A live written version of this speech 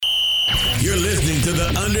You're listening to the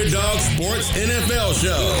Underdog Sports NFL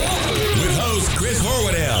Show with hosts Chris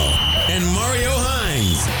Horwedel and Mario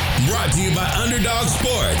Hines. Brought to you by Underdog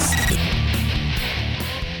Sports.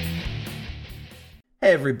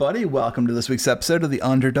 Hey everybody, welcome to this week's episode of the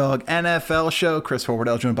Underdog NFL Show. Chris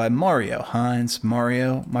Horwedel joined by Mario Hines.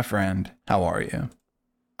 Mario, my friend, how are you?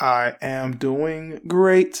 I am doing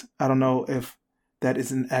great. I don't know if that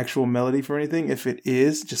is an actual melody for anything. If it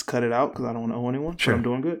is, just cut it out because I don't want to owe anyone. Sure. But I'm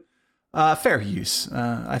doing good. Fair use.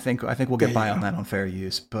 I think we'll get by on that on fair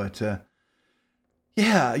use. But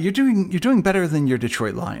yeah, you're doing better than your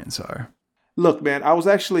Detroit Lions are. Look, man, I was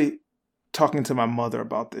actually talking to my mother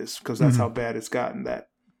about this because that's how bad it's gotten.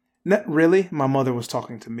 Not really. My mother was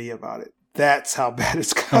talking to me about it. That's how bad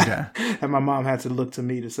it's gotten. Okay. And my mom had to look to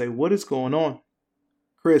me to say, what is going on?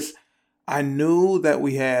 Chris, I knew that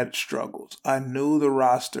we had struggles. I knew the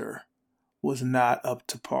roster was not up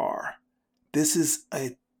to par. This is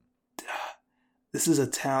a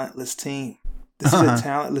talentless team. This is a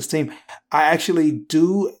talentless team. I actually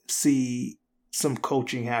do see some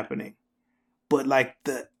coaching happening, but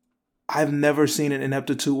I've never seen an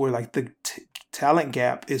ineptitude where the talent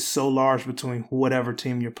gap is so large between whatever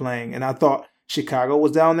team you're playing. And I thought Chicago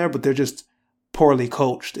was down there, but they're just poorly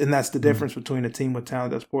coached. And that's the difference between a team with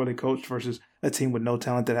talent that's poorly coached versus a team with no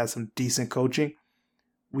talent that has some decent coaching.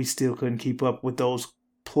 We still couldn't keep up with those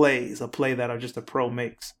plays, a play that just a pro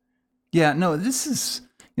makes. Yeah, no, this is,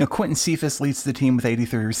 Quentin Cephas leads the team with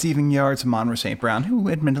 83 receiving yards. Monroe St. Brown, who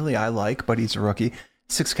admittedly I like, but he's a rookie,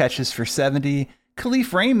 6 catches for 70.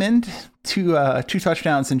 Khalif Raymond, two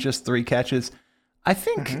touchdowns and just 3 catches. I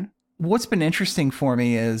think what's been interesting for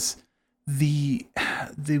me is the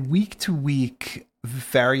week-to-week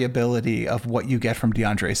variability of what you get from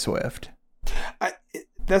DeAndre Swift.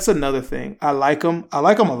 That's another thing. I like him. I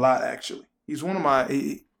like him a lot, actually. He's one of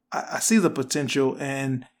my... I see the potential,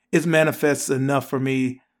 and it manifests enough for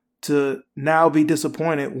me to now be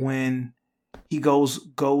disappointed when he goes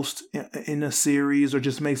ghost in a series or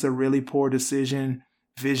just makes a really poor decision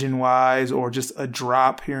vision-wise or just a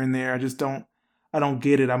drop here and there. I don't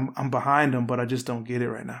get it. I'm behind him, but I just don't get it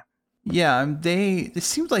right now. Yeah, it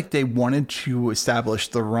seemed like they wanted to establish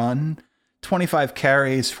the run. 25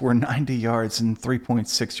 carries for 90 yards and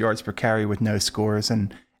 3.6 yards per carry with no scores,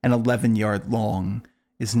 and an 11-yard long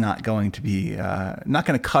is not going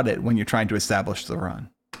to cut it when you're trying to establish the run.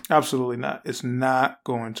 Absolutely not. It's not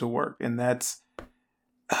going to work. And that's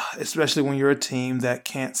especially when you're a team that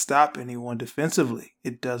can't stop anyone defensively.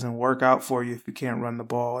 It doesn't work out for you if you can't run the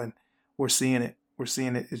ball. And we're seeing it.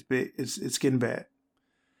 It's big. It's getting bad.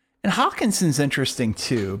 And Hawkinson's interesting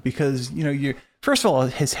too, because, you're first of all,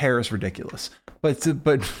 his hair is ridiculous, but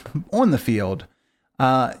on the field,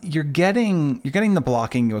 you're getting the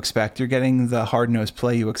blocking you expect. You're getting the hard-nosed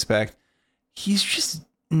play you expect. He's just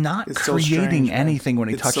not creating anything when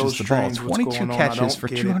he touches the ball. 22 catches for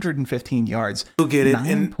 215 yards. You'll get it.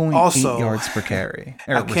 9.8 yards per carry.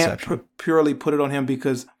 I can't purely put it on him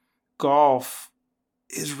because golf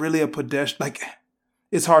is really a pedestrian.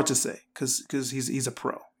 It's hard to say because he's a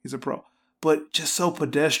pro. He's a pro. But just so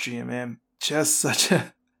pedestrian, man. Just such the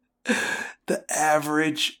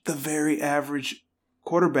very average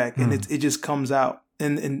quarterback, and it just comes out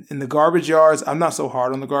in the garbage yards. I'm not so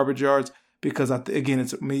hard on the garbage yards because I think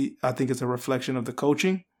it's a reflection of the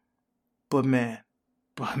coaching. But man,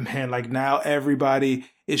 now everybody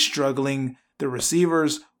is struggling. The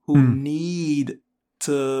receivers who need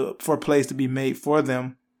for plays to be made for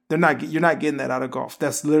them, you're not getting that out of golf.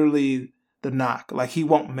 That's literally the knock. He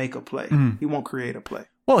won't make a play. He won't create a play.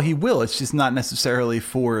 Well, he will. It's just not necessarily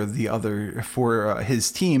for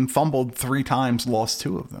his team. Fumbled 3 times, lost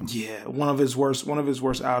 2 of them. Yeah, one of his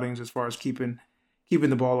worst outings as far as keeping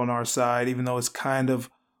the ball on our side. Even though it's kind of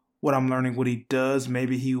what I'm learning what he does.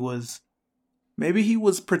 Maybe he was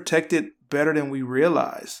protected better than we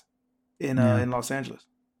realize in Los Angeles.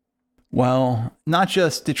 Well, not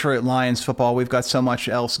just Detroit Lions football. We've got so much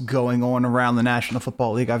else going on around the National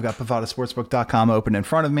Football League. I've got BovadaSportsbook.com open in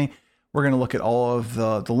front of me. We're going to look at all of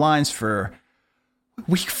the lines for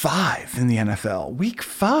Week 5 in the NFL. Week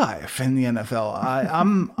 5 in the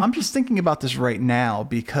NFL. I'm just thinking about this right now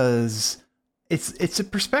because it's a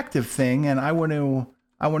perspective thing, and I want to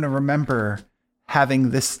remember having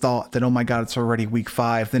this thought that, oh my God, it's already Week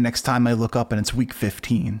 5 the next time I look up and it's Week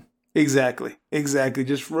 15. Exactly.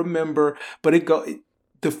 Just remember, but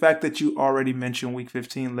the fact that you already mentioned Week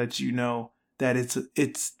 15 lets you know that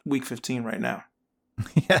it's Week 15 right now.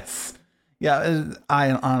 Yes. Yeah,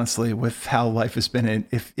 I honestly, with how life has been,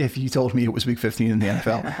 if you told me it was week 15 in the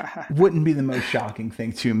NFL, wouldn't be the most shocking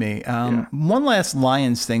thing to me. One last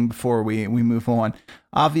Lions thing before we move on.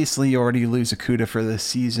 Obviously, you already lose Okudah for this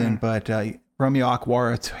season, but Romeo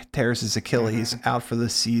Okwara tears his Achilles out for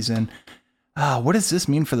this season. What does this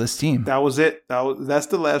mean for this team? That was it. That's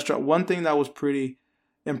the last drop. One thing that was pretty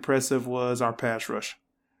impressive was our pass rush.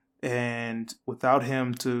 And without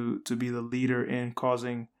him to be the leader in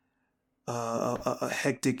causing a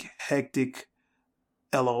hectic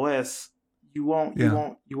LOS, you won't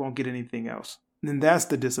get anything else. And that's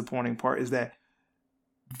the disappointing part, is that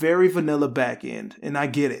very vanilla back end. And I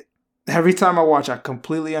get it. Every time I watch, I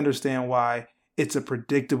completely understand why it's a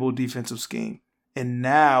predictable defensive scheme. And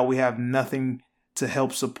now we have nothing to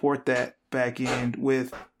help support that back end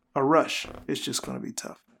with a rush. It's just going to be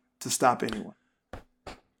tough to stop anyone.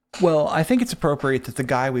 Well, I think it's appropriate that the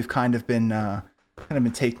guy we've kind of been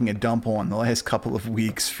taking a dump on the last couple of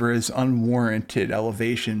weeks for his unwarranted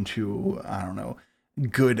elevation to, I don't know,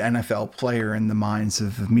 good NFL player in the minds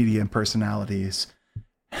of media and personalities,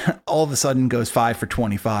 all of a sudden goes 5 for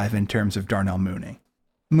 25 in terms of Darnell Mooney.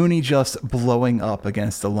 Mooney just blowing up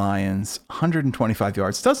against the Lions, 125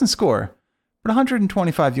 yards. Doesn't score, but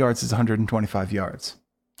 125 yards is 125 yards.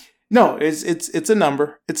 No, it's a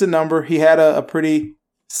number. It's a number. He had a pretty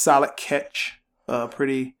solid catch,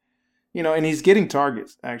 and he's getting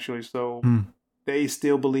targets, actually. So they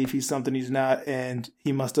still believe he's something he's not, and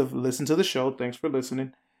he must have listened to the show. Thanks for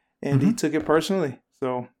listening. And he took it personally.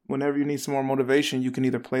 So whenever you need some more motivation, you can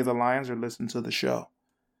either play the Lions or listen to the show.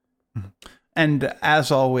 And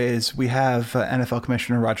as always, we have NFL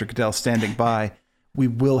Commissioner Roger Goodell standing by. We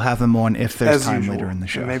will have him on if there's time later in the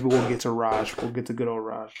show. And maybe we'll get to Raj. We'll get to good old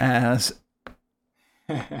Raj.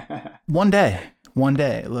 One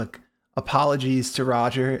day. Look, apologies to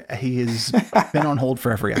Roger. He has been on hold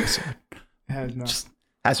for every episode. Just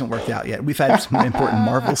hasn't worked out yet. We've had some important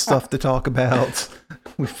Marvel stuff to talk about.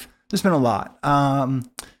 There's been a lot.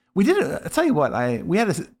 We did. I'll tell you what.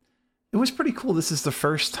 It was pretty cool. This is the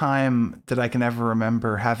first time that I can ever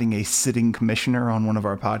remember having a sitting commissioner on one of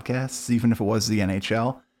our podcasts, even if it was the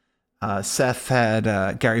NHL. Seth had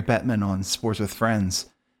Gary Bettman on Sports with Friends,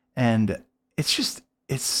 and it's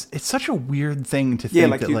such a weird thing to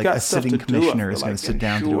think that like a sitting commissioner is going to sit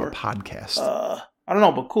down to do a podcast. I don't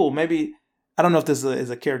know, but cool. Maybe, I don't know if this is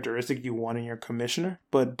a characteristic you want in your commissioner,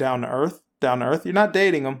 but down to earth. You're not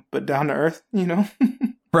dating them, but down to earth,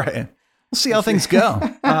 Right. We'll see how things go.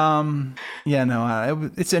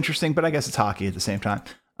 It's interesting, but I guess it's hockey at the same time.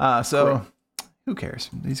 So who cares?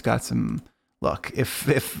 He's got some. Look,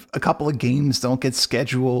 if a couple of games don't get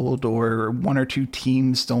scheduled or one or two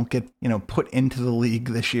teams don't get put into the league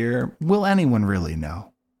this year, will anyone really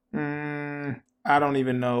know? I don't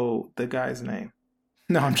even know the guy's name.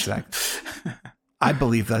 No, I'm just. I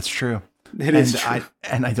believe that's true. It is true.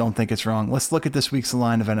 I don't think it's wrong. Let's look at this week's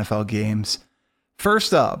line of NFL games.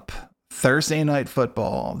 First up, Thursday Night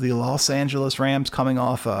Football. The Los Angeles Rams, coming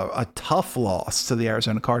off a tough loss to the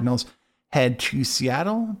Arizona Cardinals, head to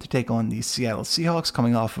Seattle to take on the Seattle Seahawks,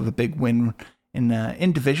 coming off of a big win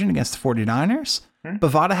in division against the 49ers.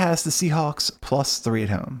 Bovada has the Seahawks +3 at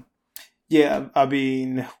home. Yeah, I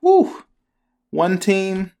mean, one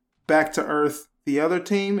team back to earth. The other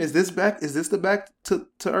team, is this the back to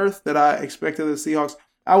earth that I expected the Seahawks?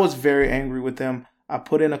 I was very angry with them. I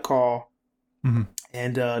put in a call.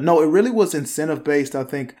 And no, it really was incentive based. I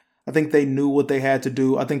think they knew what they had to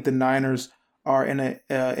do. I think the Niners are in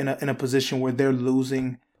a position where they're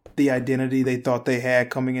losing the identity they thought they had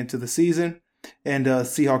coming into the season, and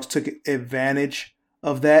Seahawks took advantage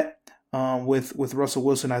of that with Russell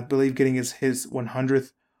Wilson, I believe, getting his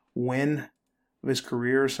 100th win of his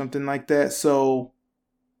career or something like that. So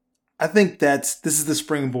I think this is the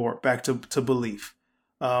springboard back to belief.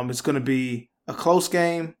 It's going to be a close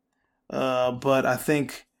game. But I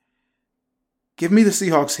think give me the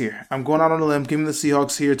Seahawks here. I'm going out on a limb. Give me the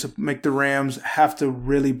Seahawks here to make the Rams have to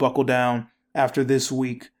really buckle down after this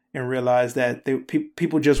week and realize that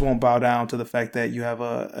people just won't bow down to the fact that you have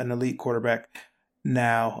an elite quarterback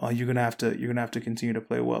now. You're gonna have to continue to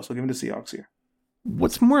play well. So give me the Seahawks here.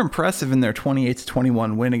 What's more impressive in their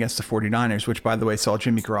 28-21 win against the 49ers, which, by the way, saw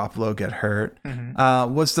Jimmy Garoppolo get hurt,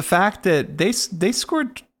 was the fact that they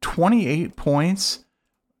scored 28 points.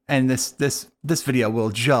 And this video will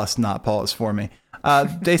just not pause for me.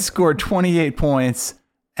 They scored 28 points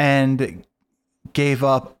and gave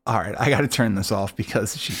up. All right, I got to turn this off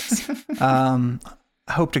because I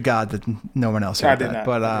hope to God that no one else heard that.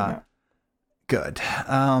 But good.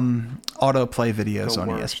 Autoplay videos on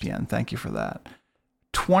ESPN. Thank you for that.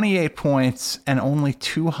 28 points and only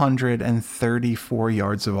 234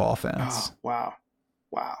 yards of offense. Oh,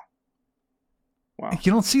 wow.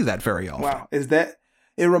 You don't see that very often. Wow.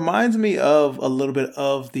 It reminds me of a little bit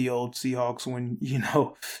of the old Seahawks when,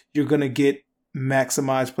 you're going to get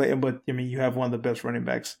maximized play. But I mean, you have one of the best running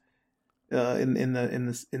backs in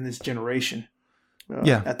this generation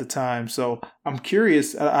at the time. So I'm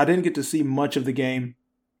curious. I didn't get to see much of the game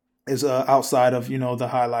is outside of, the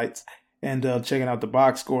highlights and checking out the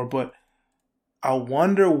box score. But I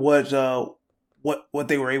wonder what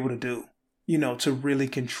they were able to do, to really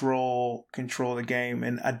control the game.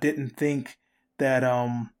 And I didn't think that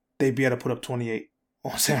they'd be able to put up 28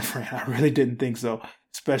 on San Fran. I really didn't think so,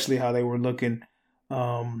 especially how they were looking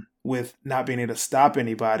with not being able to stop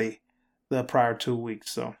anybody the prior 2 weeks.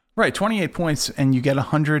 So right, 28 points, and you get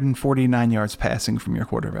 149 yards passing from your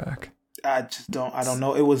quarterback. I don't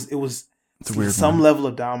know. It was some level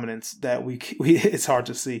of dominance that we it's hard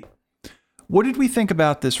to see. What did we think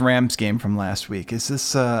about this Rams game from last week? Is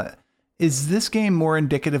this game more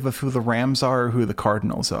indicative of who the Rams are or who the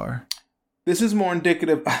Cardinals are? This is more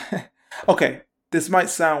indicative. Okay, this might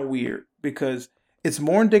sound weird because it's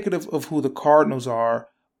more indicative of who the Cardinals are,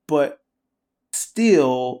 but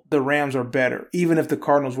still the Rams are better, even if the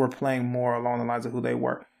Cardinals were playing more along the lines of who they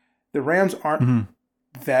were. The Rams aren't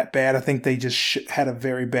that bad. I think they just had a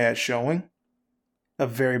very bad showing. And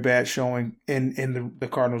the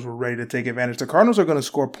Cardinals were ready to take advantage. The Cardinals are going to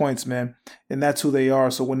score points, man, and that's who they are.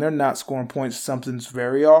 So when they're not scoring points, something's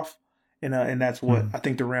very off. And that's what I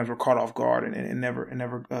think the Rams were caught off guard and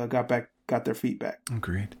never got their feet back.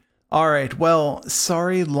 Agreed. All right. Well,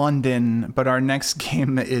 sorry, London, but our next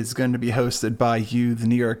game is going to be hosted by you. The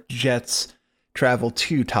New York Jets travel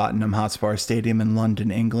to Tottenham Hotspur Stadium in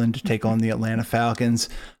London, England, to take on the Atlanta Falcons.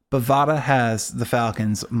 Bovada has the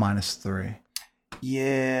Falcons -3.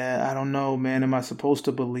 Yeah, I don't know, man. Am I supposed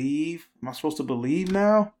to believe? Am I supposed to believe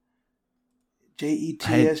now?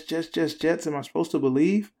 Jets, Jets. Am I supposed to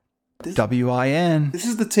believe? WIN. This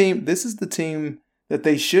is the team that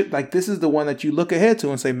they should, like, this is the one that you look ahead to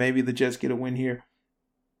and say, maybe the Jets get a win here.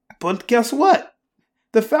 But guess what?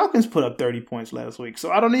 The Falcons put up 30 points last week,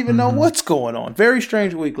 so I don't even know what's going on. Very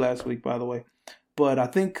strange week last week, by the way. But I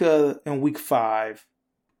think in week 5,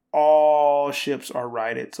 all ships are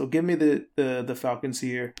righted. So give me the Falcons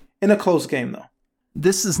here in a close game, though.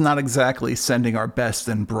 This is not exactly sending our best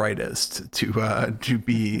and brightest to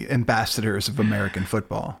be ambassadors of American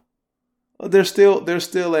football. There's still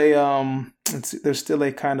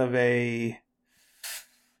a kind of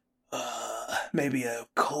maybe a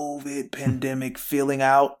COVID pandemic feeling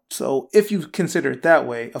out. So if you consider it that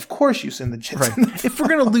way, of course you send the Jets. Right. If we're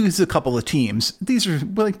gonna lose a couple of teams, these are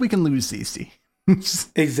like we can lose these teams.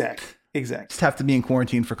 Exactly. Just have to be in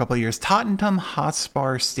quarantine for a couple of years. Tottenham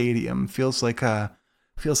Hotspur Stadium feels like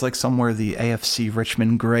somewhere the AFC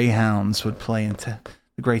Richmond Greyhounds would play into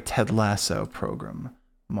the great Ted Lasso program.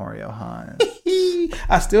 Mario Hines.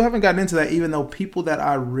 I still haven't gotten into that, even though people that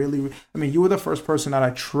you were the first person that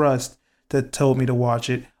I trust that told me to watch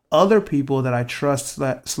it. Other people that I trust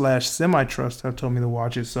 / semi-trust have told me to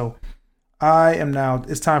watch it. So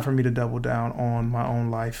it's time for me to double down on my own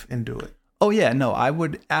life and do it. Oh yeah, no, I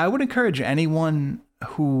would encourage anyone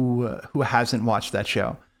who hasn't watched that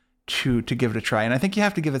show to give it a try. And I think you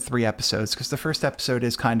have to give it 3 episodes because the first episode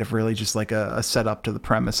is kind of really just like a setup to the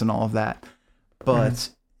premise and all of that. But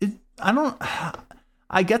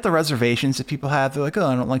I get the reservations that people have. They're like, oh,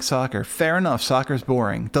 I don't like soccer. Fair enough. Soccer's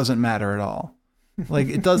boring. Doesn't matter at all. Like,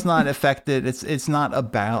 it does not affect it. It's not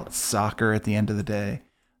about soccer at the end of the day.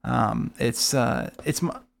 I've said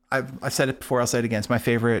it before. I'll say it again. It's my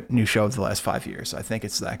favorite new show of the last 5 years. I think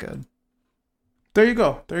it's that good. There you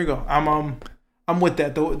go. I'm with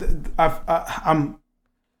that though. I'm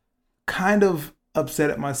kind of upset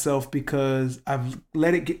at myself because I've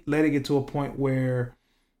let it get to a point where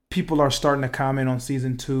people are starting to comment on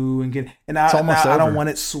season 2 I don't want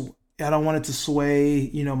it to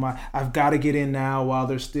sway. I've got to get in now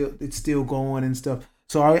while it's still going and stuff.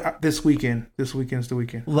 So this weekend's the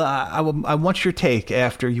weekend. I want your take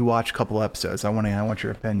after you watch a couple episodes. I want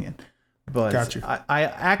your opinion. But got you. I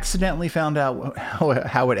accidentally found out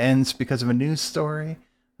how it ends because of a news story,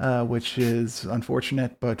 which is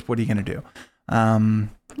unfortunate. But what are you going to do?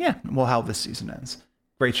 How this season ends.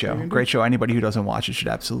 Great show. Anybody who doesn't watch it should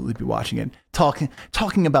absolutely be watching it.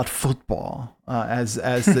 Talking about football, as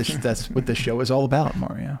that's what this show is all about,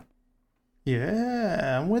 Mario.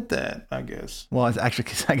 Yeah, I'm with that, I guess. Well, I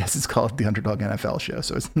guess it's called the Underdog NFL Show,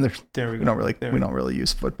 so we don't really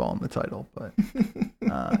use football in the title, but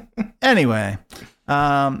anyway,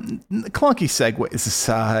 clunky segues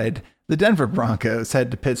aside, The Denver Broncos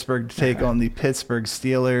head to Pittsburgh to take on the Pittsburgh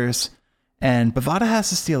Steelers, and Bovada has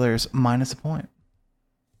the Steelers minus a point.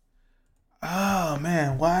 Oh,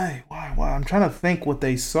 man, why? I'm trying to think what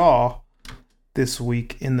they saw this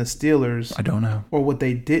week in the Steelers. I don't know. Or what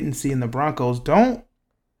they didn't see in the Broncos. Don't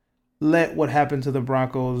let what happened to the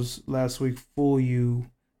Broncos last week fool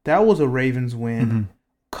you. That was a Ravens win,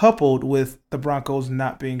 coupled with the Broncos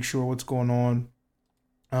not being sure what's going on,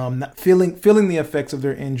 not feeling the effects of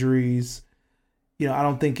their injuries. I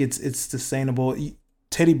don't think it's sustainable.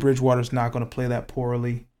 Teddy Bridgewater's not going to play that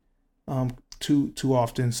poorly too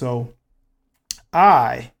often. So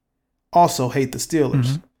I also hate the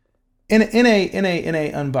Steelers in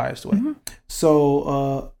a unbiased way.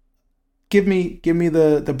 So give me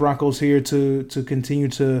the Broncos here to continue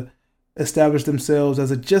to establish themselves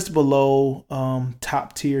as a just below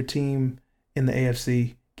top tier team in the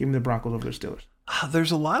AFC. Give me the Broncos over the Steelers.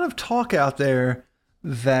 There's a lot of talk out there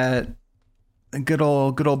that good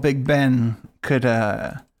old Big Ben could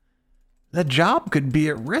that job could be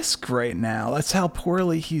at risk right now. That's how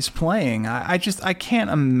poorly he's playing. I can't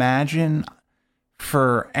imagine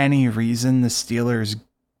for any reason the Steelers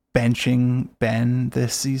benching Ben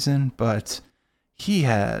this season, but he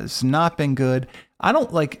has not been good. I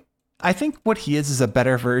think what he is a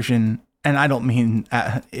better version, and I don't mean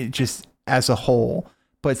it just as a whole,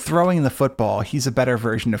 but throwing the football, he's a better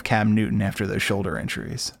version of Cam Newton after those shoulder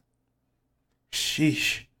injuries.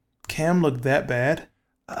 Sheesh. Cam looked that bad?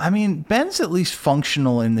 I mean, Ben's at least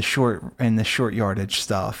functional in the short yardage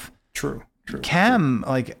stuff. True. Cam,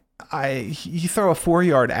 you throw a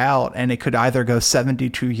 4-yard out and it could either go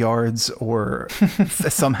 72 yards or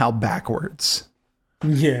somehow backwards.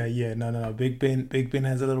 Yeah. No. Big Ben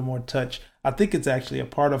has a little more touch. I think it's actually a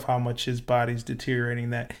part of how much his body's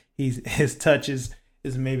deteriorating that his touch is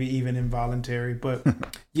maybe even involuntary. But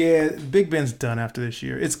yeah, Big Ben's done after this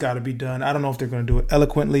year. It's got to be done. I don't know if they're going to do it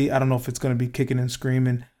eloquently. I don't know if it's going to be kicking and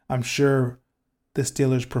screaming. I'm sure the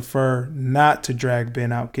Steelers prefer not to drag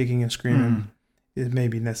Ben out kicking and screaming. It may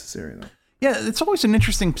be necessary, though. Yeah, it's always an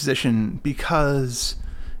interesting position because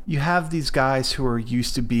you have these guys who are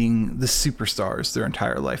used to being the superstars their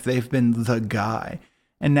entire life. They've been the guy.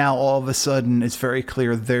 And now all of a sudden it's very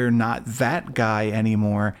clear they're not that guy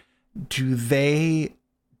anymore. Do they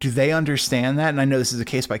understand that? And I know this is a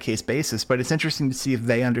case-by-case basis, but it's interesting to see if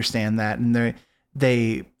they understand that and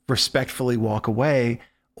they respectfully walk away,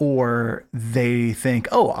 or they think,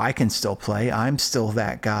 oh, I can still play. I'm still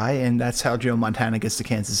that guy. And that's how Joe Montana gets to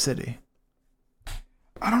Kansas City.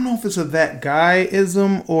 I don't know if it's a that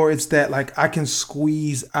guy-ism or it's that I can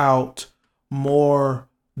squeeze out more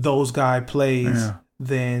those guy plays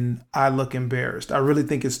than I look embarrassed. I really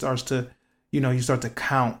think it starts to, you start to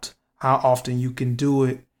count how often you can do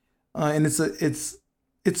it. And it's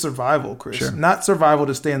survival, Chris. Sure. Not survival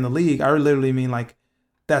to stay in the league. I literally mean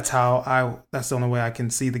that's the only way I can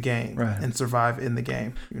see the game and survive in the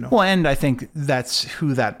game. Well, and I think that's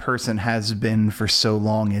who that person has been for so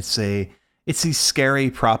long. It's a scary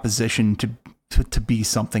proposition to be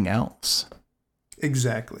something else.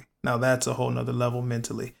 Exactly. Now that's a whole nother level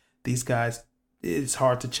mentally. These guys, it's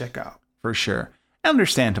hard to check out. For sure.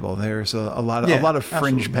 Understandable. There's a lot of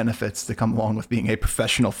fringe benefits that come along with being a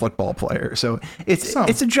professional football player. So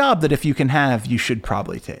it's a job that if you can have, you should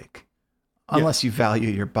probably take. Unless you value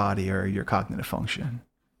your body or your cognitive function.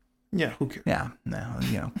 Yeah, who cares? Yeah,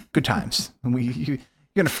 no, good times. You're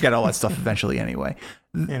going to forget all that stuff eventually anyway.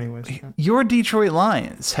 Anyways. Your Detroit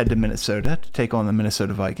Lions head to Minnesota to take on the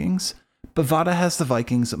Minnesota Vikings. Bovada has the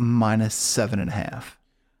Vikings minus 7.5.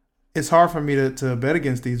 It's hard for me to bet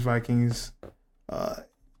against these Vikings.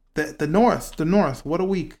 The North. What a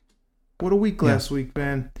week last week,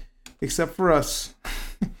 man. Except for us.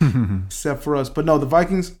 But no, the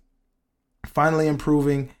Vikings finally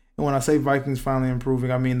improving. And when I say Vikings finally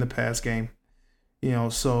improving, I mean the pass game.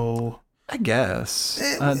 So I guess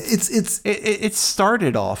it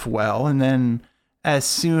started off well, and then as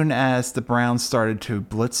soon as the Browns started to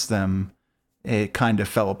blitz them, it kind of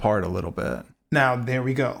fell apart a little bit. Now there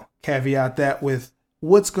we go. Caveat that with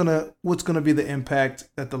what's gonna be the impact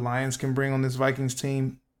that the Lions can bring on this Vikings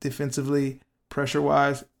team defensively, pressure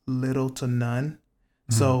wise, little to none.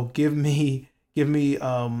 So give me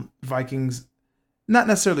Vikings not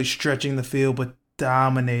necessarily stretching the field, but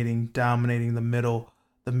dominating the middle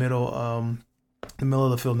of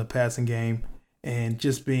the field in the passing game, and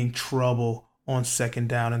just being trouble on second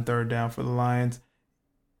down and third down for the Lions.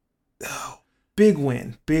 Oh, big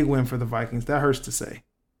win for the Vikings. That hurts to say.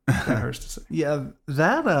 Yeah,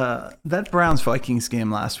 that Browns Vikings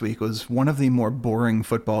game last week was one of the more boring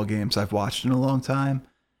football games I've watched in a long time.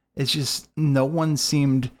 It's just no one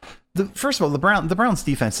seemed First of all, the Browns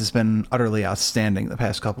defense has been utterly outstanding the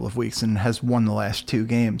past couple of weeks and has won the last 2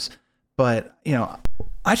 games. But,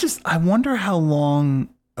 I wonder how long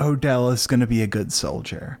Odell is going to be a good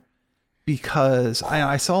soldier, because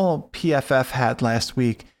I saw PFF had last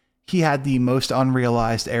week, he had the most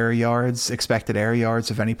unrealized expected air yards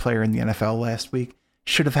of any player in the NFL last week.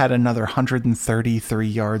 Should have had another 133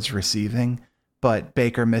 yards receiving, but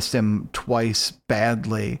Baker missed him twice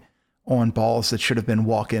badly on balls that should have been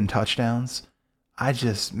walk-in touchdowns.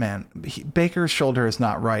 Baker's shoulder is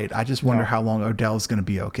not right. I just wonder how long Odell's going to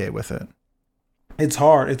be okay with it. It's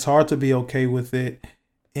hard. It's hard to be okay with it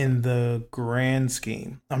in the grand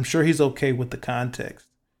scheme. I'm sure he's okay with the context.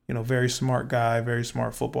 Very smart guy, very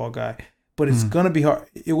smart football guy. But it's going to be hard.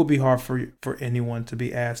 It would be hard for anyone to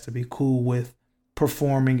be asked to be cool with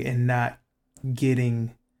performing and not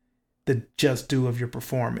getting the just due of your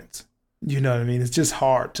performance. You know what I mean? It's just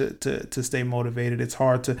hard to stay motivated. It's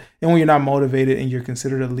hard and when you're not motivated and you're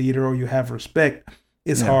considered a leader or you have respect,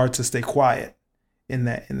 it's hard to stay quiet in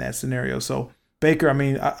that scenario. So Baker,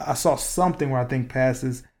 I saw something where I think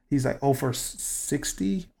passes, he's like over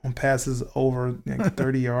 60 on passes over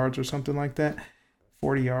 30 yards or something like that,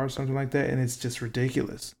 40 yards, something like that, and it's just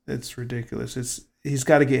ridiculous. It's ridiculous. He's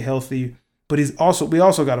got to get healthy, but we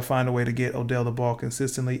also got to find a way to get Odell the ball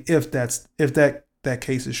consistently if that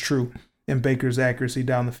case is true. And Baker's accuracy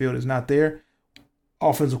down the field is not there,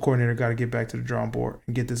 offensive coordinator got to get back to the drawing board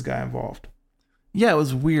and get this guy involved. Yeah, it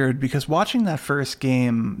was weird because watching that first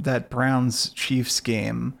game, that Browns-Chiefs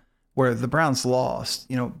game, where the Browns lost,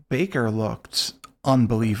 Baker looked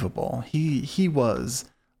unbelievable. He was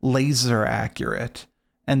laser accurate.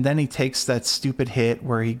 And then he takes that stupid hit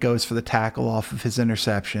where he goes for the tackle off of his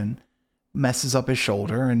interception, messes up his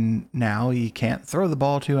shoulder, and now he can't throw the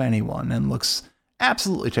ball to anyone and looks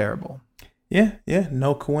absolutely terrible. Yeah.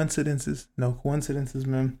 No coincidences,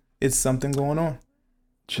 man. It's something going on.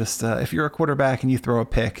 Just if you're a quarterback and you throw a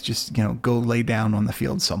pick, just go lay down on the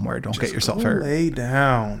field somewhere. Don't get yourself hurt. Lay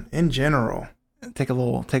down in general. Take a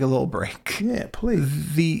little break. Yeah,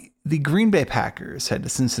 please. The Green Bay Packers head to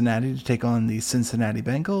Cincinnati to take on the Cincinnati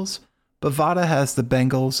Bengals. Bovada has the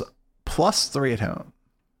Bengals +3 at home.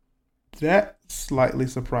 That slightly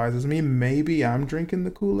surprises me. Maybe I'm drinking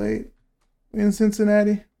the Kool-Aid in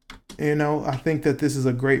Cincinnati. I think that this is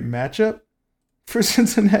a great matchup for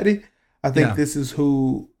Cincinnati. I think this is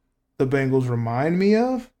who the Bengals remind me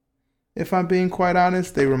of. If I'm being quite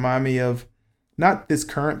honest, they remind me of not this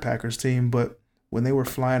current Packers team, but when they were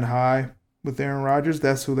flying high with Aaron Rodgers,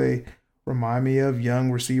 that's who they remind me of.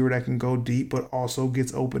 Young receiver that can go deep, but also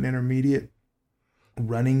gets open intermediate.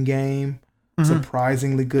 Running game,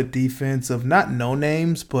 surprisingly good defense of not no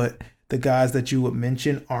names, but the guys that you would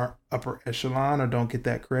mention aren't upper echelon or don't get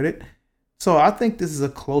that credit. So I think this is a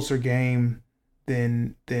closer game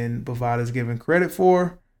than Bovada's given credit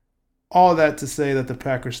for. All that to say that the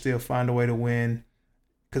Packers still find a way to win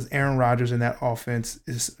because Aaron Rodgers and that offense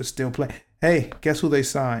is still playing. Hey, guess who they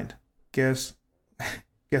signed? Guess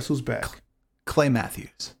who's back? Clay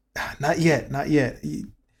Matthews. Not yet.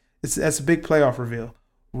 That's a big playoff reveal.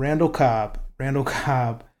 Randall Cobb.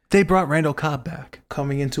 They brought Randall Cobb back.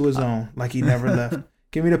 Coming into his own like he never left.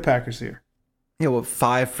 Give me the Packers here. Yeah,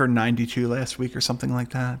 5 for 92 last week or something like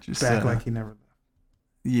that. Just back like he never left.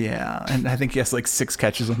 Yeah, and I think he has 6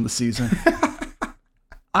 catches on the season.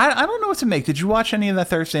 I don't know what to make. Did you watch any of that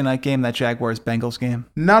Thursday night game, that Jaguars-Bengals game?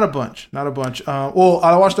 Not a bunch. Well,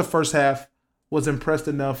 I watched the first half, was impressed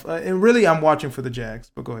enough. And really, I'm watching for the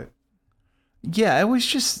Jags, but go ahead. Yeah, it was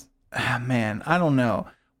just, man, I don't know.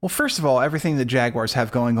 Well, first of all, everything the Jaguars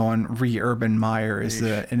have going on Urban Meyer is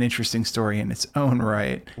an interesting story in its own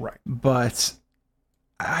right. Right. But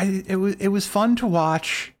it was fun to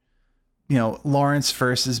watch, Lawrence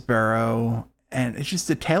versus Burrow, and it's just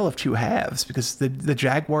a tale of two halves because the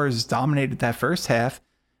Jaguars dominated that first half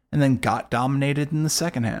and then got dominated in the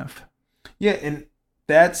second half. Yeah, and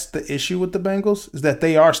that's the issue with the Bengals is that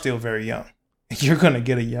they are still very young. You're going to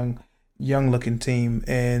get a young looking team,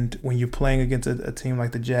 and when you're playing against a team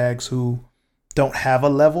like the Jags who don't have a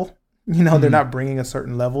level, they're not bringing a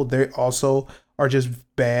certain level. They also are just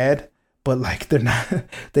bad, but they're not.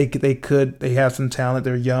 They have some talent.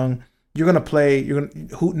 They're young. You're gonna play.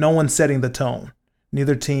 No one's setting the tone.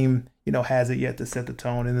 Neither team has it yet to set the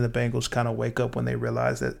tone, and then the Bengals kind of wake up when they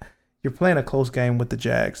realize that you're playing a close game with the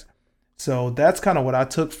Jags. So that's kind of what I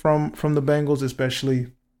took from the Bengals,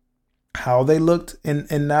 especially how they looked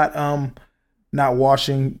and not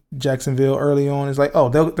washing Jacksonville early on. It's like, oh,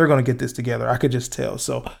 they're going to get this together. I could just tell.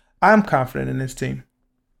 So I'm confident in this team.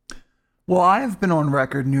 Well, I have been on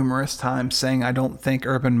record numerous times saying I don't think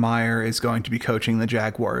Urban Meyer is going to be coaching the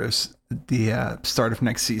Jaguars at the start of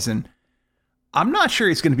next season. I'm not sure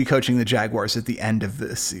he's going to be coaching the Jaguars at the end of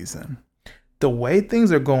this season. The way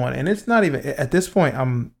things are going, and it's not even at this point,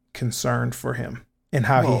 I'm concerned for him and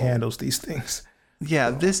how he handles these things.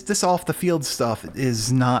 Yeah, this off the field stuff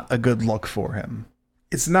is not a good look for him.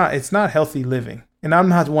 It's not healthy living. And I'm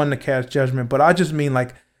not one to cast judgment, but I just mean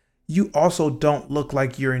like you also don't look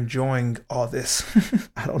like you're enjoying all this.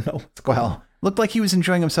 I don't know what's going on. Looked like he was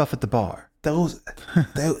enjoying himself at the bar. Those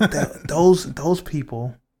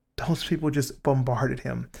people just bombarded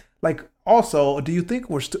him. Like, also, do you think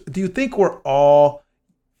we're all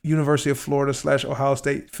University of Florida / Ohio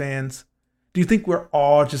State fans? Do you think we're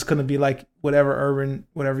all just going to be like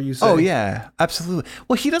whatever you say? Oh yeah, absolutely.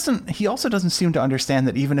 Well, he also doesn't seem to understand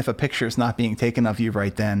that even if a picture is not being taken of you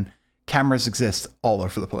right then, cameras exist all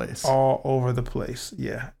over the place. All over the place.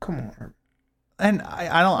 Yeah. Come on. And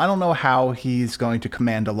I don't know how he's going to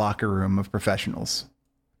command a locker room of professionals.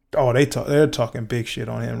 Oh, they're talking big shit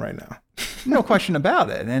on him right now. No question about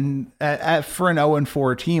it. And for an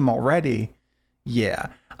 0-4 team already, yeah.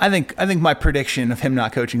 I think my prediction of him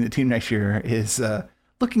not coaching the team next year is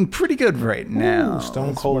looking pretty good right now. Ooh,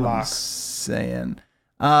 Stone Cold lock. Saying.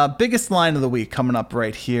 Biggest line of the week coming up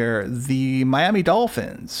right here. The Miami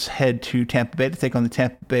Dolphins head to Tampa Bay to take on the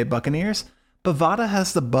Tampa Bay Buccaneers. Bovada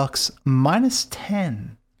has the Bucs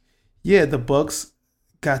 -10. Yeah, the Bucs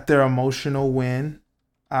got their emotional win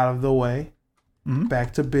out of the way. Mm-hmm.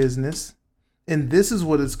 Back to business. And this is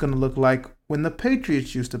what it's going to look like when the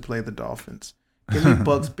Patriots used to play the Dolphins. Give me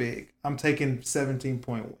Bucs big. I'm taking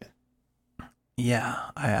 17-point win. Yeah,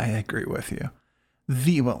 I agree with you.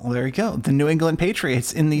 There you go. The New England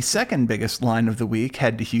Patriots in the second biggest line of the week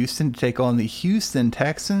head to Houston to take on the Houston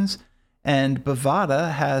Texans. And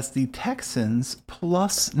Bovada has the Texans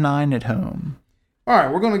 +9 at home. All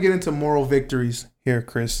right, we're going to get into moral victories here,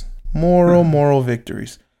 Chris. Moral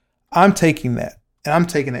victories. I'm taking that. And I'm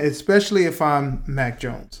taking it, especially if I'm Mac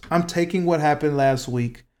Jones. I'm taking what happened last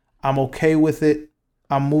week. I'm okay with it.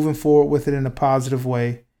 I'm moving forward with it in a positive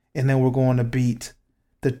way. And then we're going to beat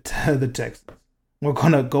the Texans. We're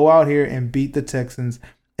going to go out here and beat the Texans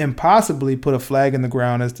and possibly put a flag in the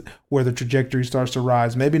ground as to where the trajectory starts to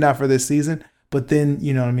rise. Maybe not for this season, but then,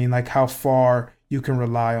 you know what I mean, like how far you can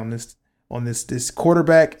rely on this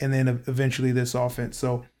quarterback and then eventually this offense.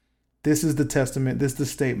 So this is the testament. This is the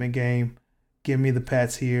statement game. Give me the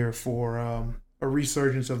Pats here for a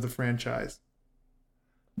resurgence of the franchise.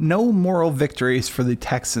 No moral victories for the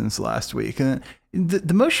Texans last week. And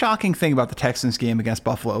the most shocking thing about the Texans game against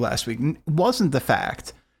Buffalo last week wasn't the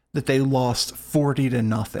fact that they lost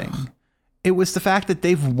 40-0. It was the fact that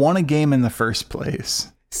they've won a game in the first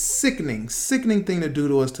place. Sickening thing to do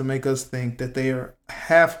to us to make us think that they are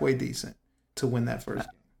halfway decent to win that first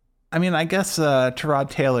game. I mean, I guess Tyrod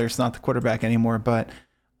Taylor's not the quarterback anymore, but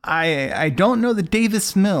I don't know that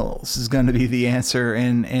Davis Mills is going to be the answer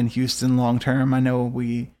in Houston long term. I know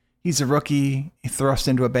he's a rookie. He thrust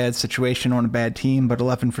into a bad situation on a bad team, but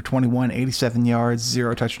 11 for 21, 87 yards,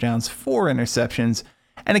 0 touchdowns, 4 interceptions,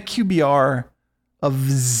 and a QBR of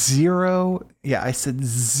 0. Yeah, I said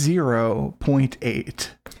 0.8.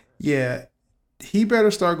 Yeah, he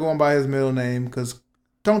better start going by his middle name because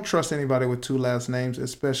don't trust anybody with 2 last names,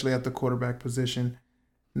 especially at the quarterback position.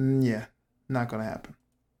 Yeah, not going to happen.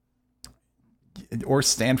 Or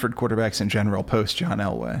Stanford quarterbacks in general post John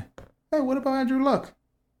Elway. Hey, what about Andrew Luck?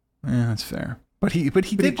 Yeah, that's fair. But he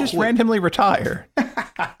did just randomly retire.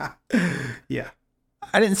 Yeah.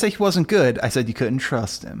 I didn't say he wasn't good. I said you couldn't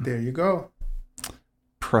trust him. There you go.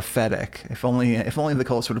 Prophetic. If only the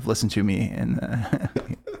Colts would have listened to me. And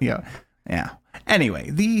yeah. Anyway,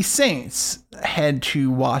 the Saints head to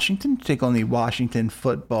Washington to take on the Washington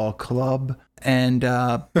Football Club. And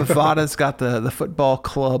Bovada's got the football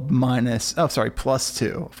club +2.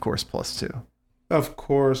 Of course, +2. Of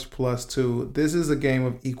course, +2. This is a game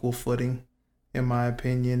of equal footing, in my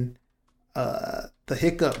opinion. The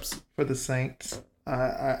hiccups for the Saints,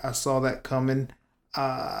 I saw that coming.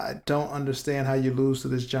 I don't understand how you lose to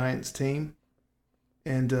this Giants team.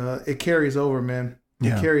 And it carries over, man.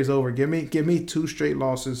 It carries over. Give me 2 straight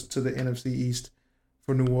losses to the NFC East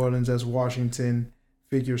for New Orleans as Washington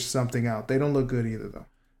figures something out. They don't look good either, though.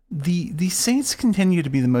 The Saints continue to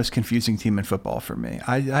be the most confusing team in football for me.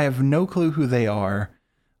 I have no clue who they are.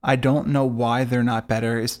 I don't know why they're not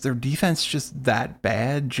better. Is their defense just that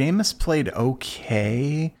bad? Jameis played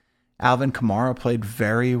okay. Alvin Kamara played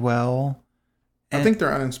very well. I think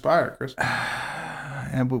they're uninspired, Chris.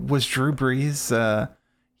 And was Drew Brees...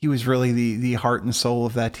 he was really the heart and soul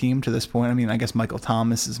of that team to this point. I mean, I guess Michael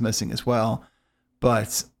Thomas is missing as well.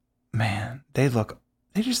 But man, they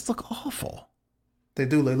just look awful. They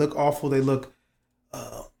do. They look awful. They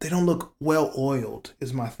don't look well oiled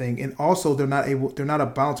is my thing. And also they're not a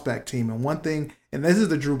bounce back team. And one thing, and this is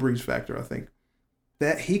the Drew Brees factor, I think,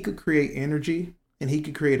 that he could create energy and he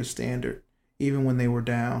could create a standard even when they were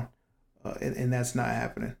down. And that's not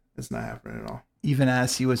happening. It's not happening at all. Even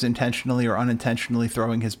as he was intentionally or unintentionally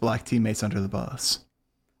throwing his black teammates under the bus.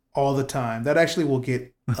 All the time. That actually will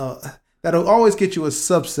get, that'll always get you a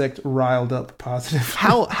subsect riled up positive.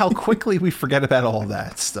 How quickly we forget about all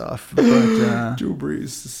that stuff. But, Drew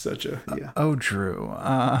Brees is such a, Drew,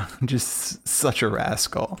 just such a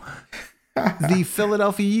rascal. The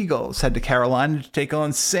Philadelphia Eagles head to Carolina to take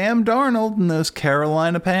on Sam Darnold and those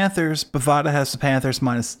Carolina Panthers. Bovada has the Panthers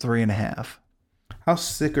 -3.5. How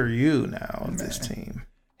sick are you now of this team?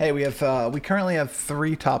 Hey, we currently have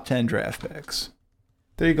 3 top 10 draft picks.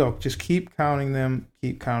 There you go. Just keep counting them.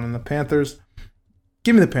 Keep counting the Panthers.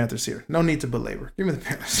 Give me the Panthers here. No need to belabor. Give me the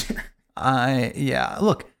Panthers here.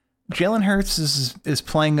 Look, Jalen Hurts is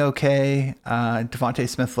playing okay. Devontae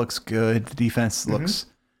Smith looks good. The defense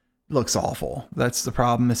looks awful. That's the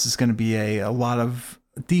problem. This is going to be a lot of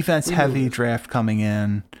defense heavy draft coming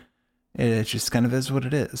in. It just kind of is what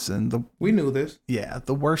it is. And we knew this. Yeah,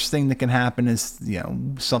 the worst thing that can happen is,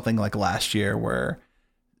 something like last year where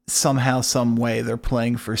somehow, some way they're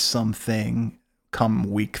playing for something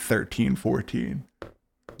come week 13, 14.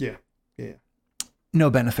 Yeah. No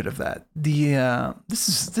benefit of that. This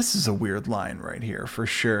is a weird line right here for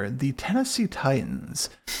sure. The Tennessee Titans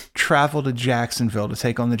travel to Jacksonville to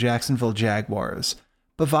take on the Jacksonville Jaguars.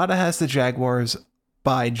 Bovada has the Jaguars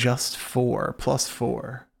by just 4,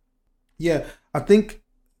 +4. Yeah, I think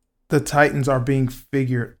the Titans are being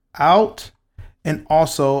figured out, and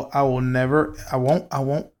also I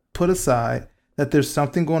won't put aside that there's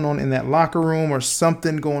something going on in that locker room or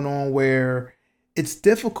something going on where it's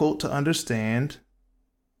difficult to understand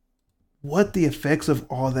what the effects of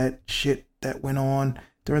all that shit that went on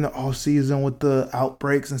during the off season with the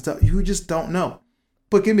outbreaks and stuff. You just don't know.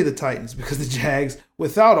 But give me the Titans because the Jags,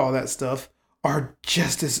 without all that stuff, are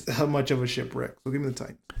just as much of a shipwreck. So give me the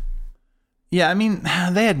Titans. Yeah, I mean,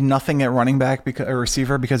 they had nothing at running back or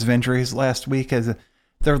receiver because of injuries last week. As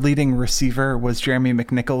their leading receiver was Jeremy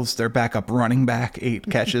McNichols, their backup running back,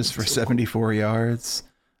 8 catches for 74 yards,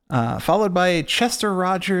 followed by Chester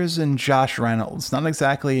Rogers and Josh Reynolds. Not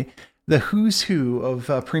exactly the who's who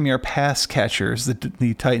of premier pass catchers that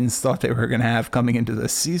the Titans thought they were going to have coming into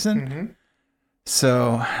this season.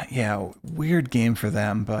 So, yeah, weird game for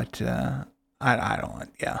them, but I don't.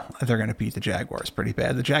 Yeah, they're going to beat the Jaguars pretty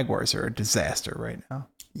bad. The Jaguars are a disaster right now.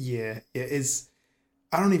 Yeah,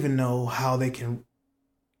 I don't even know how they can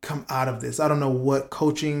come out of this. I don't know what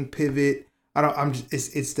coaching pivot.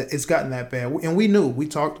 It's gotten that bad, and we knew. We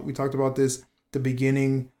talked about this the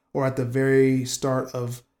beginning or at the very start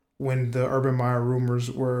of when the Urban Meyer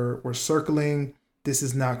rumors were circling. This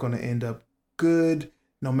is not going to end up good.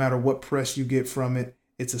 No matter what press you get from it,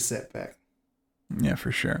 it's a setback. Yeah,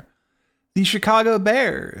 for sure. The Chicago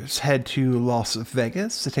Bears head to Las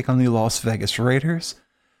Vegas to take on the Las Vegas Raiders.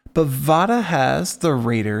 Bovada has the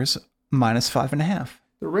Raiders -5.5.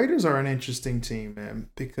 The Raiders are an interesting team, man,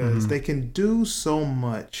 because they can do so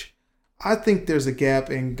much. I think there's a gap,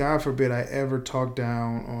 and God forbid I ever talk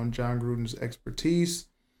down on John Gruden's expertise.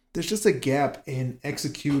 There's just a gap in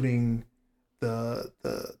executing the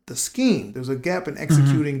scheme. There's a gap in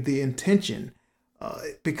executing the intention.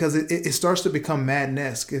 Because it starts to become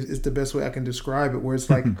Madden-esque is the best way I can describe it, where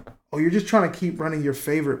it's like, you're just trying to keep running your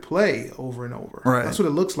favorite play over and over. Right. That's what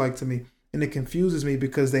it looks like to me. And it confuses me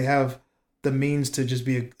because they have the means to just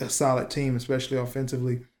be a solid team, especially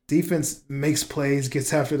offensively. Defense makes plays,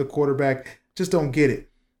 gets after the quarterback, just don't get it.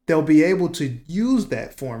 They'll be able to use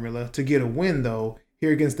that formula to get a win, though,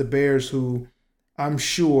 here against the Bears, who I'm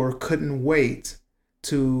sure couldn't wait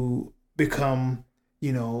to become,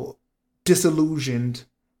 disillusioned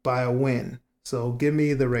by a win. So give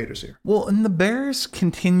me the Raiders here. Well, and the Bears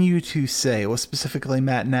continue to say, specifically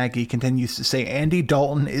Matt Nagy continues to say, Andy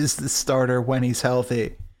Dalton is the starter when he's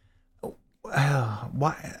healthy.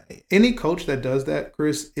 Why? Any coach that does that,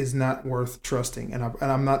 Chris, is not worth trusting. And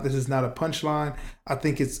I'm not. This is not a punchline. I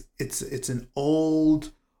think it's an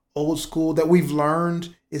old school that we've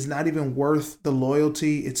learned is not even worth the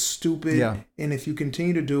loyalty. It's stupid. Yeah. And if you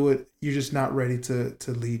continue to do it, you're just not ready to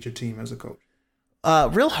lead your team as a coach.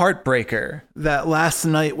 Real heartbreaker that last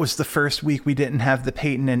night was the first week we didn't have the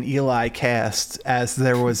Peyton and Eli cast, as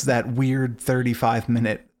there was that weird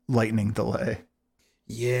 35-minute lightning delay.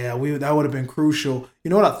 Yeah, that would have been crucial. You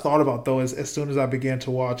know what I thought about, though, is as soon as I began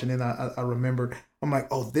to watch, and then I remembered, I'm like,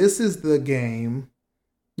 this is the game,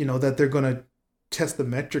 that they're going to test the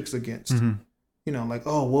metrics against. Mm-hmm. You know, like,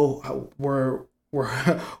 oh, well,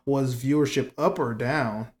 was viewership up or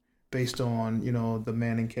down based on, you know, the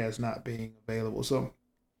Manning cast not being available. So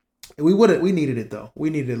we needed it though. We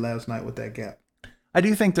needed it last night with that gap. I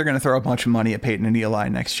do think they're going to throw a bunch of money at Peyton and Eli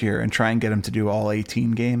next year and try and get them to do all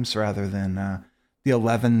 18 games rather than the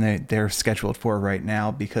 11 they're scheduled for right now,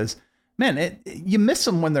 because man, you miss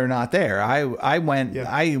them when they're not there.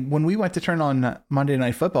 When we went to turn on Monday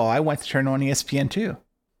Night Football, I went to turn on ESPN too.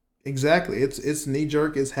 Exactly. It's knee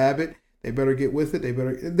jerk. It's habit. They better get with it.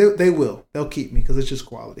 They will. They'll keep me because it's just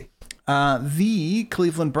quality. The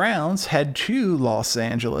Cleveland Browns head to Los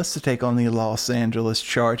Angeles to take on the Los Angeles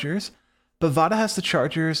Chargers. Bovada has the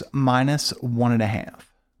Chargers -1.5.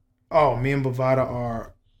 Oh, me and Bovada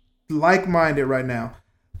are like-minded right now.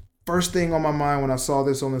 First thing on my mind when I saw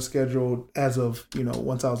this on the schedule, as of, you know,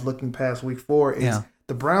 once I was looking past week 4, is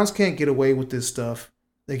the Browns can't get away with this stuff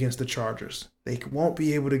against the Chargers. They won't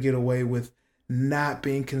be able to get away with not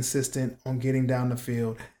being consistent on getting down the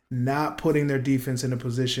field, not putting their defense in a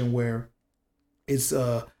position where it's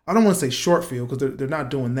I don't want to say short field because they're not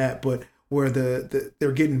doing that, but where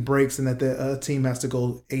they're getting breaks and that the team has to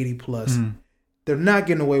go 80 plus. They're not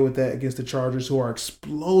getting away with that against the Chargers, who are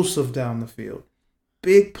explosive down the field,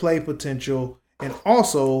 big play potential, and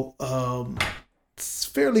also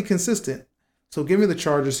fairly consistent. So give me the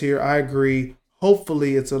Chargers here. I agree.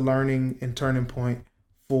 Hopefully it's a learning and turning point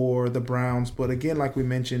for the Browns. But again, like we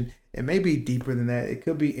mentioned, it may be deeper than that. It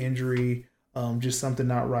could be injury, just something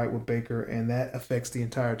not right with Baker, and that affects the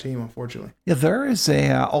entire team, unfortunately. Yeah, there is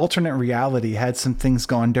a alternate reality. Had some things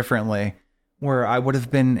gone differently, where I would have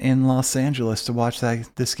been in Los Angeles to watch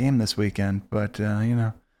this game this weekend. But you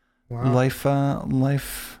know, wow.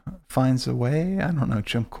 Life finds a way. I don't know.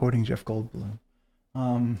 I'm quoting Jeff Goldblum.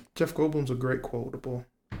 Jeff Goldblum's a great quotable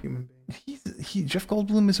human being. Jeff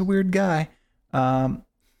Goldblum is a weird guy.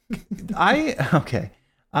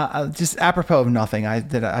 Just apropos of nothing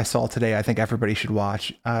I saw today, I think everybody should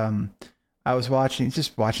watch. I was watching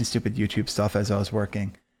stupid YouTube stuff as I was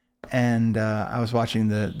working, and I was watching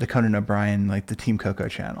the Conan O'Brien, like the Team Coco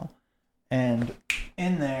channel, and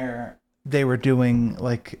in there they were doing,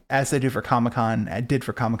 like, as they do for Comic-Con, did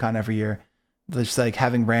for Comic-Con every year, just like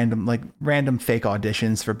having random fake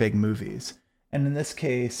auditions for big movies. And in this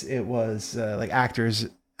case, it was like actors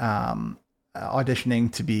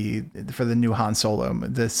auditioning to be for the new Han Solo,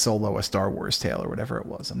 the Solo, a Star Wars tale or whatever it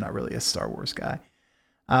was. I'm not really a Star Wars guy.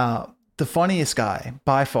 The funniest guy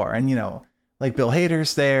by far, and you know, like Bill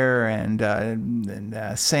Hader's there, and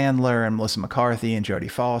Sandler and Melissa McCarthy and Jodie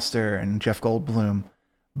Foster and Jeff Goldblum.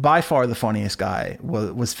 By far the funniest guy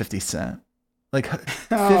was 50 Cent. Like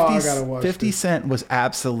 50 Cent was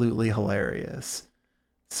absolutely hilarious.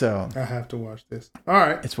 So I have to watch this. All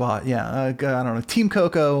right, it's wild. Yeah, I don't know. Team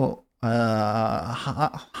Coco,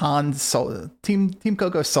 Team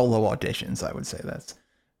Coco solo auditions. I would say that's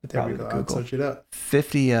there we go. I'll search it up.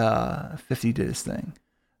 50 did his thing.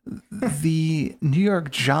 The New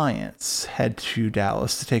York Giants head to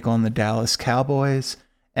Dallas to take on the Dallas Cowboys,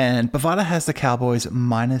 and Bovada has the Cowboys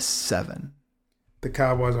 -7. The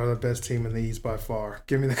Cowboys are the best team in the East by far.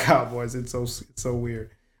 Give me the Cowboys. It's so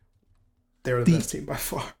weird. They're the best team by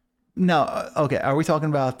far. No, okay. Are we talking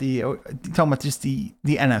about just the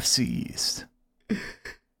NFC East?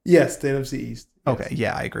 Yes, the NFC East. Yes. Okay,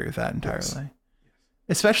 yeah, I agree with that entirely. Yes.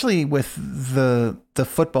 Especially with the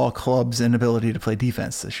football club's inability to play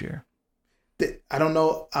defense this year. I don't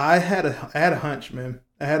know. I had a hunch, man.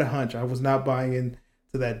 I had a hunch. I was not buying into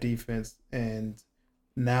that defense, and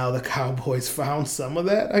now the Cowboys found some of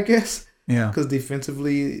that, I guess. Yeah. Because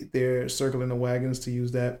defensively, they're circling the wagons, to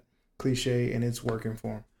use that cliche, and it's working for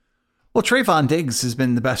them. Well, Trayvon Diggs has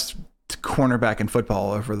been the best cornerback in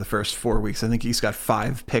football over the first 4 weeks. I think he's got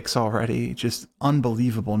 5 picks already. Just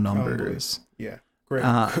unbelievable numbers. Yeah, great.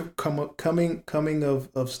 Coming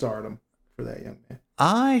of stardom for that young man.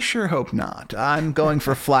 I sure hope not. I'm going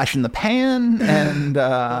for flash in the pan,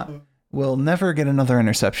 and we'll never get another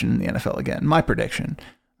interception in the NFL again. My prediction.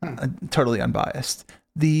 Totally unbiased.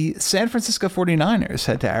 The San Francisco 49ers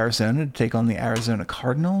head to Arizona to take on the Arizona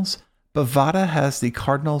Cardinals. Bovada has the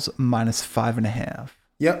Cardinals -5.5.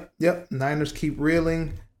 Yep. Niners keep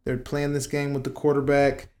reeling. They're playing this game with the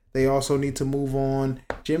quarterback. They also need to move on.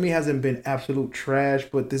 Jimmy hasn't been absolute trash,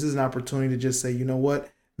 but this is an opportunity to just say, you know what?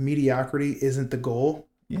 Mediocrity isn't the goal.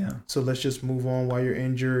 Yeah. So let's just move on while you're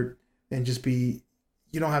injured and just be,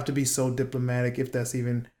 you don't have to be so diplomatic if that's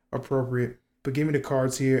even appropriate. But give me the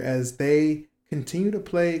Cards here as they continue to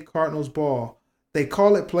play Cardinals ball. They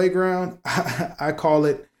call it playground. I call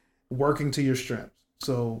it working to your strengths.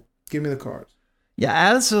 So give me the Cards.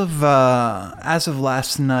 Yeah, as of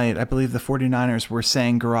last night, I believe the 49ers were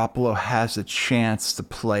saying Garoppolo has a chance to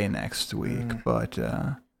play next week, but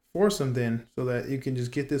force him then so that you can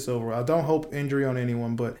just get this over. I don't hope injury on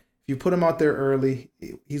anyone, but if you put him out there early,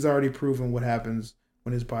 he's already proven what happens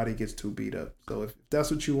when his body gets too beat up. So if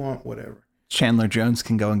that's what you want, whatever. Chandler Jones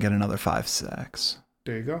can go and get another 5 sacks.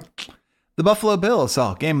 There you go. The Buffalo Bills,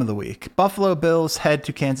 game of the week. Buffalo Bills head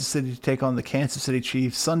to Kansas City to take on the Kansas City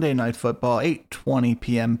Chiefs. Sunday Night Football, 8:20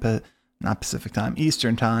 p.m. Not Pacific time,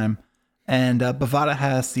 Eastern time. And Bovada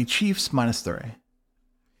has the Chiefs -3.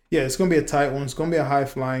 Yeah, it's going to be a tight one. It's going to be a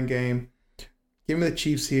high-flying game. Give me the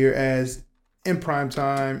Chiefs here as in prime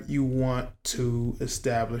time you want to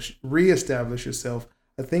reestablish yourself.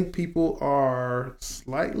 I think people are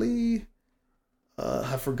slightly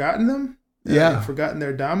have forgotten them. Have forgotten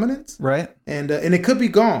their dominance. Right. And it could be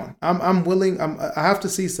gone. I'm willing. I have to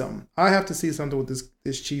see something. I have to see something with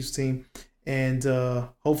this Chiefs team, and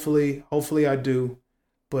hopefully I do.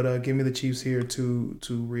 But give me the Chiefs here to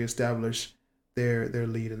reestablish their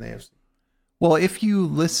lead in the AFC. Well, if you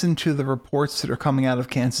listen to the reports that are coming out of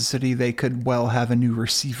Kansas City, they could well have a new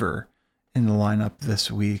receiver in the lineup this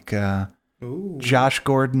week. Josh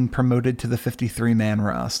Gordon promoted to the 53-man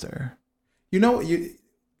roster.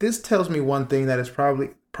 This tells me one thing, that is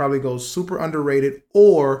probably goes super underrated,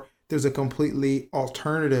 or there's a completely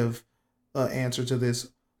alternative answer to this.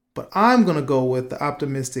 But I'm going to go with the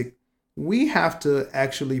optimistic. We have to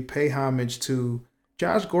actually pay homage to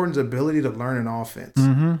Josh Gordon's ability to learn an offense,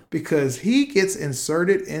 because he gets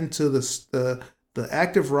inserted into the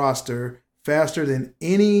active roster faster than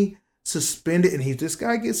any suspended, and this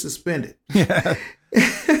guy gets suspended. Yeah.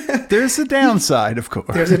 There's a downside, of course.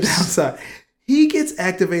 There's a downside. He gets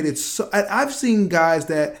activated. So I've seen guys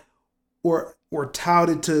that were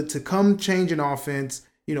touted to come change an offense,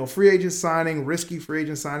 free agent signing, risky free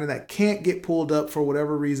agent signing that can't get pulled up for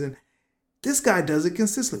whatever reason. This guy does it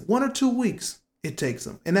consistently. 1 or 2 weeks it takes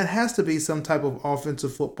him. And that has to be some type of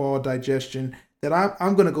offensive football digestion that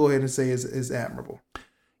I'm going to go ahead and say is admirable.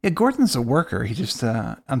 Yeah, Gordon's a worker. He just,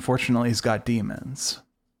 unfortunately, he's got demons.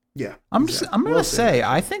 Yeah. I'm going to say,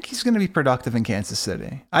 I think he's going to be productive in Kansas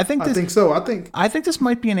City. I think so. I think this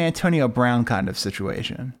might be an Antonio Brown kind of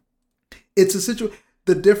situation. It's a situation.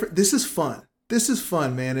 This is fun. This is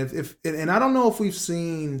fun, man. And I don't know if we've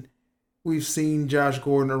seen Josh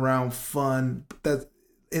Gordon around fun that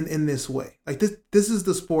in this way. Like this is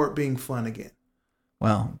the sport being fun again.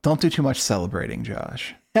 Well, don't do too much celebrating,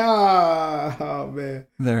 Josh. Oh man.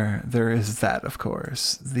 There is that, of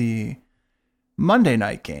course. The Monday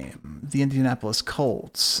night game, the Indianapolis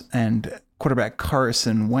Colts and quarterback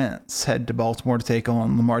Carson Wentz head to Baltimore to take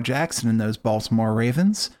on Lamar Jackson and those Baltimore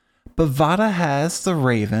Ravens. Bovada has the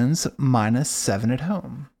Ravens -7 at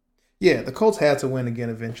home. Yeah, the Colts had to win again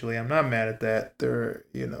eventually. I'm not mad at that.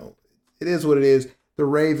 It is what it is. The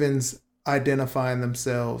Ravens identifying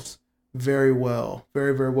themselves very well,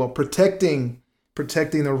 very, very well, protecting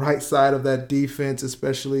the right side of that defense,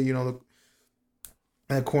 especially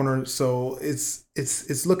that corner. So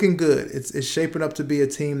it's looking good. It's shaping up to be a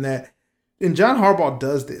team that, and John Harbaugh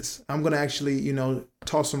does this. I'm going to actually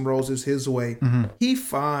toss some roses his way. Mm-hmm. He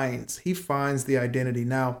finds the identity.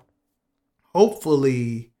 Now,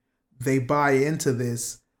 hopefully they buy into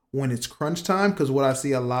this when it's crunch time, because what I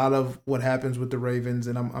see a lot of what happens with the Ravens,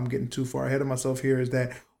 and I'm getting too far ahead of myself here, is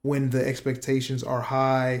that when the expectations are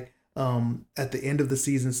high at the end of the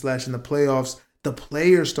season / in the playoffs, the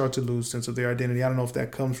players start to lose sense of their identity. I don't know if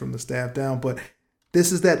that comes from the staff down, but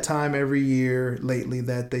this is that time every year lately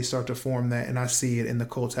that they start to form that, and I see it, and the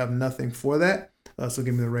Colts have nothing for that. So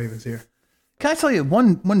give me the Ravens here. Can I tell you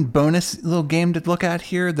one bonus little game to look at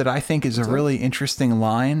here that I think is a really interesting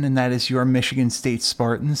line, and that is your Michigan State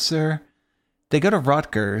Spartans, sir. They go to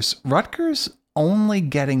Rutgers. Rutgers only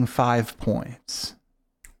getting 5 points.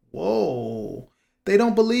 Whoa. They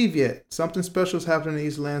don't believe yet. Something special is happening in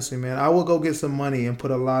East Lansing, man. I will go get some money and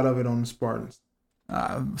put a lot of it on the Spartans.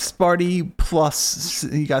 Sparty plus,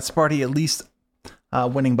 you got Sparty at least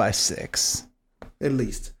winning by 6. At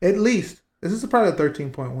least. This is probably a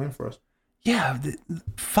 13-point win for us. Yeah,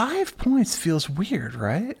 5 points feels weird,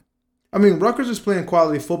 right? I mean, Rutgers is playing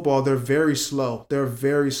quality football. They're very slow. They're a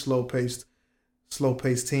very slow-paced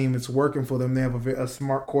team. It's working for them. They have a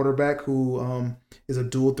smart quarterback who is a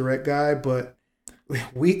dual-threat guy, but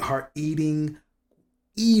we are eating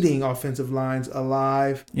offensive lines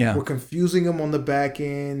alive. Yeah. We're confusing them on the back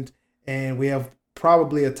end, and we have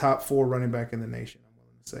probably a top 4 running back in the nation, I'm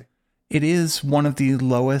willing to say. It is one of the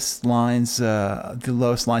lowest lines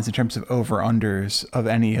in terms of over-unders of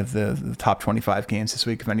any of the top 25 games this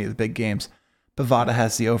week, of any of the big games. Bovada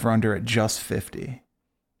has the over-under at just 50.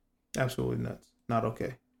 Absolutely nuts. not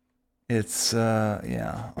okay. It's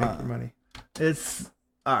yeah. Make your money. It's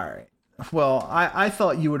all right. Well, I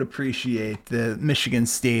thought you would appreciate the Michigan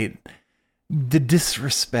State, the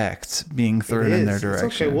disrespect being thrown in their direction.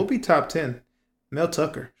 It's okay. We'll be top 10. Mel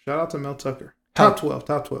Tucker. Shout out to Mel Tucker. Top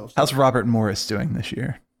 12. How's Robert Morris doing this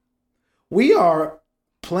year? We are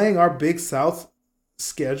playing our Big South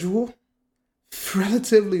schedule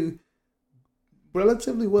relatively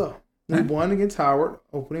well. We won against Howard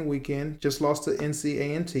opening weekend. Just lost to NC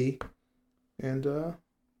A&T. And,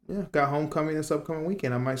 got homecoming this upcoming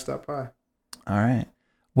weekend. I might stop by. All right.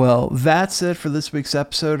 Well, that's it for this week's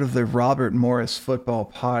episode of the Robert Morris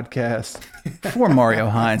Football Podcast. For Mario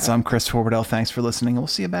Hines, I'm Chris Horwedel. Thanks for listening. We'll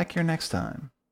see you back here next time.